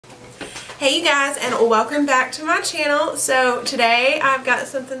Hey you guys, and welcome back to my channel. So today I've got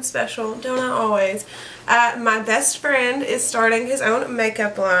something special, don't I always? My best friend is starting his own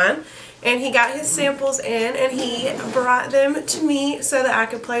makeup line, and he got his samples in and he brought them to me so that I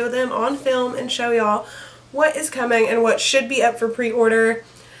could play with them on film and show y'all what is coming and what should be up for pre-order.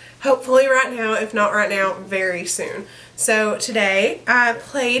 Hopefully right now, if not right now, very soon. So today I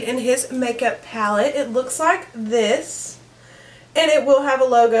played in his makeup palette. It looks like this. And it will have a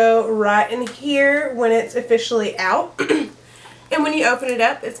logo right in here when it's officially out. And when you open it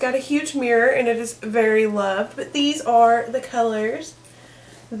up, it's got a huge mirror and it is very loved. But these are the colors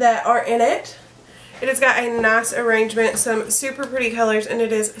that are in it. It has got a nice arrangement, some super pretty colors, and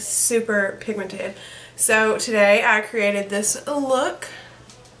it is super pigmented. So today I created this look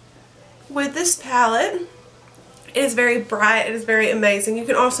with this palette. It is very bright, it is very amazing. You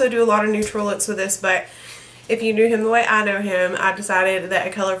can also do a lot of neutral looks with this, but if you knew him the way I know him, I decided that a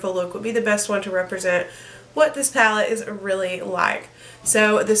colorful look would be the best one to represent what this palette is really like.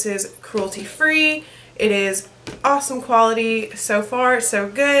 So this is cruelty free. It is awesome quality. So far, so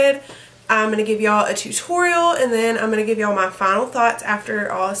good. I'm going to give y'all a tutorial and then I'm going to give y'all my final thoughts after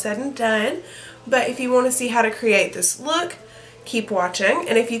all is said and done. But if you want to see how to create this look, keep watching.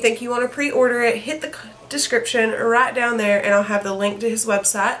 And if you think you want to pre-order it, hit the description right down there and I'll have the link to his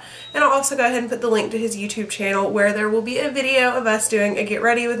website, and I'll also go ahead and put the link to his YouTube channel where there will be a video of us doing a get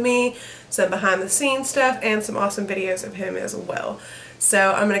ready with me, some behind the scenes stuff, and some awesome videos of him as well.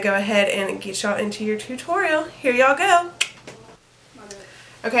 So I'm going to go ahead and get y'all into your tutorial. Here y'all go.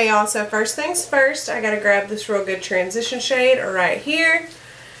 Okay y'all, so first things first, I gotta grab this real good transition shade right here.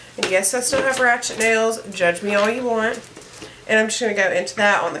 And yes, I still have ratchet nails, judge me all you want. And I'm just going to go into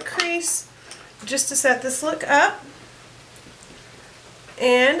that on the crease just to set this look up.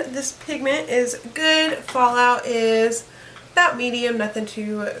 And this pigment is good. Fallout is about medium, nothing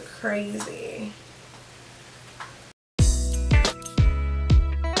too crazy.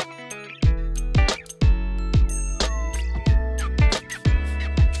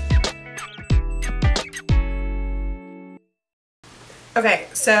 Okay,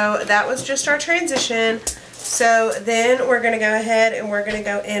 so that was just our transition. So then we're going to go ahead and we're going to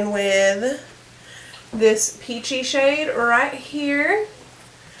go in with this peachy shade right here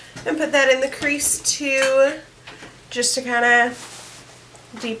and put that in the crease too, just to kind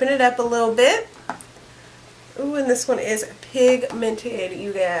of deepen it up a little bit. Ooh, and this one is pigmented,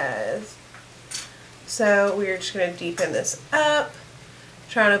 you guys. So we're just going to deepen this up,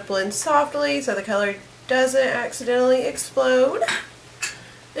 trying to blend softly so the color doesn't accidentally explode.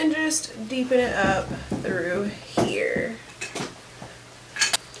 And just deepen it up through here.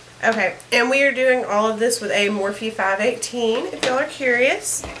 Okay, and we are doing all of this with a Morphe 518, if y'all are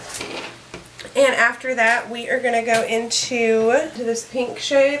curious. And after that, we are going to go into this pink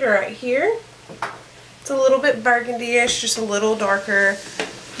shade right here. It's a little bit burgundy-ish, just a little darker,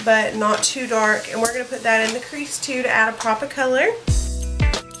 but not too dark. And we're going to put that in the crease too to add a pop of color.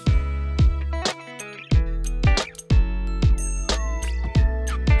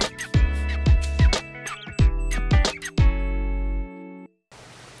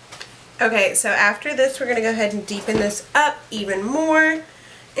 Okay, so after this, we're going to go ahead and deepen this up even more.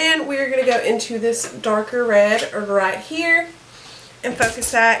 And we're going to go into this darker red right here and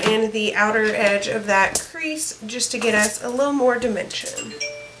focus that in the outer edge of that crease just to get us a little more dimension.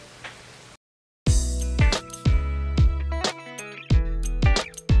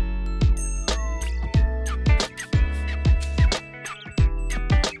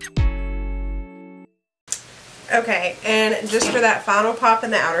 Okay, and just for that final pop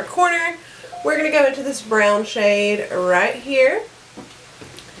in the outer corner, we're going to go into this brown shade right here.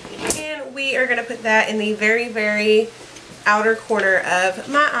 And we are going to put that in the very, very outer corner of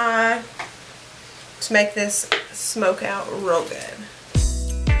my eye to make this smoke out real good.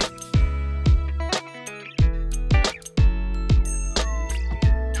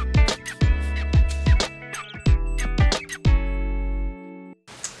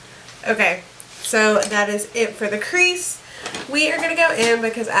 Okay. So that is it for the crease. We are going to go in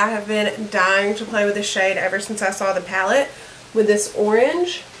because I have been dying to play with this shade ever since I saw the palette with this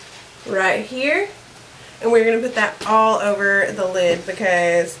orange right here. And we're going to put that all over the lid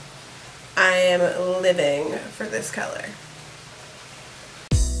because I am living for this color.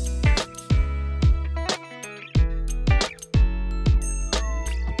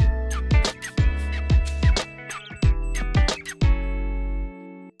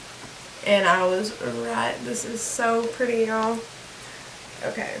 And I was right. This is so pretty, y'all.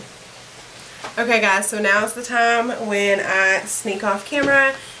 Okay. Okay, guys, so now is the time when I sneak off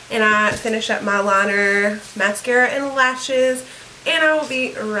camera and I finish up my liner, mascara, and lashes, and I will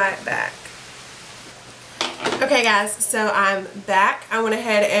be right back. Okay guys, so I'm back. I went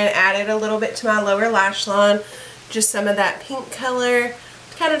ahead and added a little bit to my lower lash line, just some of that pink color,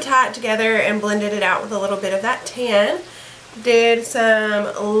 kind of tie it together and blended it out with a little bit of that tan. Did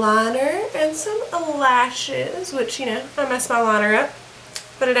some liner and some lashes, which, you know, I messed my liner up,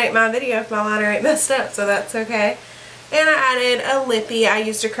 but it ain't my video if my liner ain't messed up, so that's okay. And I added a lippy. I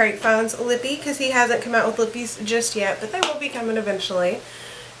used a Crate Phone's lippy because he hasn't come out with lippies just yet, but they will be coming eventually.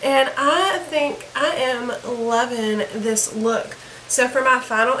 And I think I am loving this look. So for my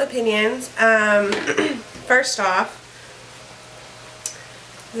final opinions, first off,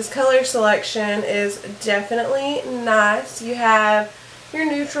 this color selection is definitely nice. You have your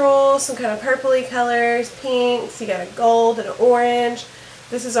neutrals, some kind of purpley colors, pinks, you got a gold and an orange.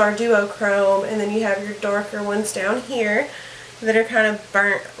 This is our duochrome, and then you have your darker ones down here that are kind of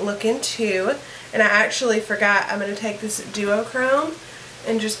burnt looking too. And I actually forgot, I'm going to take this duochrome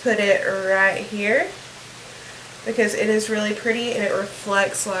and just put it right here because it is really pretty and it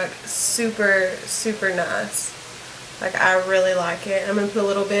reflects like super, super nice. Like, I really like it. I'm going to put a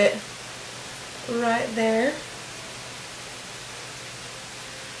little bit right there.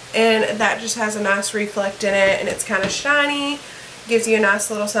 And that just has a nice reflect in it, and it's kind of shiny. Gives you a nice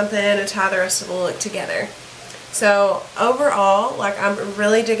little something to tie the rest of the look together. So overall, like, I'm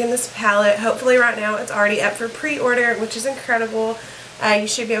really digging this palette. Hopefully right now it's already up for pre-order, which is incredible. You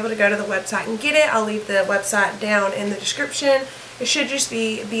should be able to go to the website and get it. I'll leave the website down in the description. It should just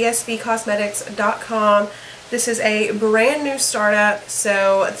be bsvcosmetics.com. This is a brand new startup,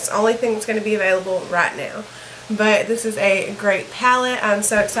 so it's the only thing that's going to be available right now. But this is a great palette. I'm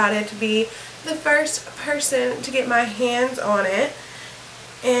so excited to be the first person to get my hands on it.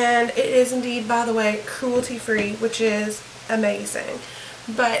 And it is indeed, by the way, cruelty-free, which is amazing.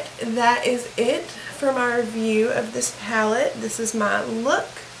 But that is it for my review of this palette. This is my look.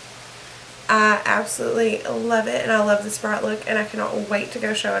 I absolutely love it, and I love this bright look, and I cannot wait to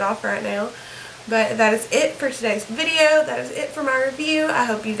go show it off right now. But that is it for today's video. That is it for my review. I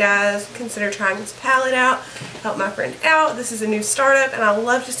hope you guys consider trying this palette out. Help my friend out. This is a new startup, and I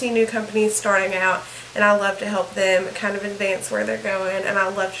love to see new companies starting out, and I love to help them kind of advance where they're going, and I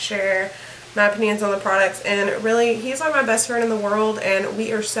love to share my opinions on the products. And really, he's like my best friend in the world, and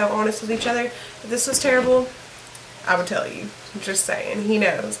we are so honest with each other. If this was terrible, I would tell you. Just saying. He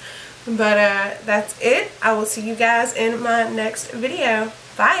knows. But that's it. I will see you guys in my next video.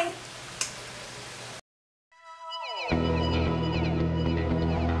 Bye.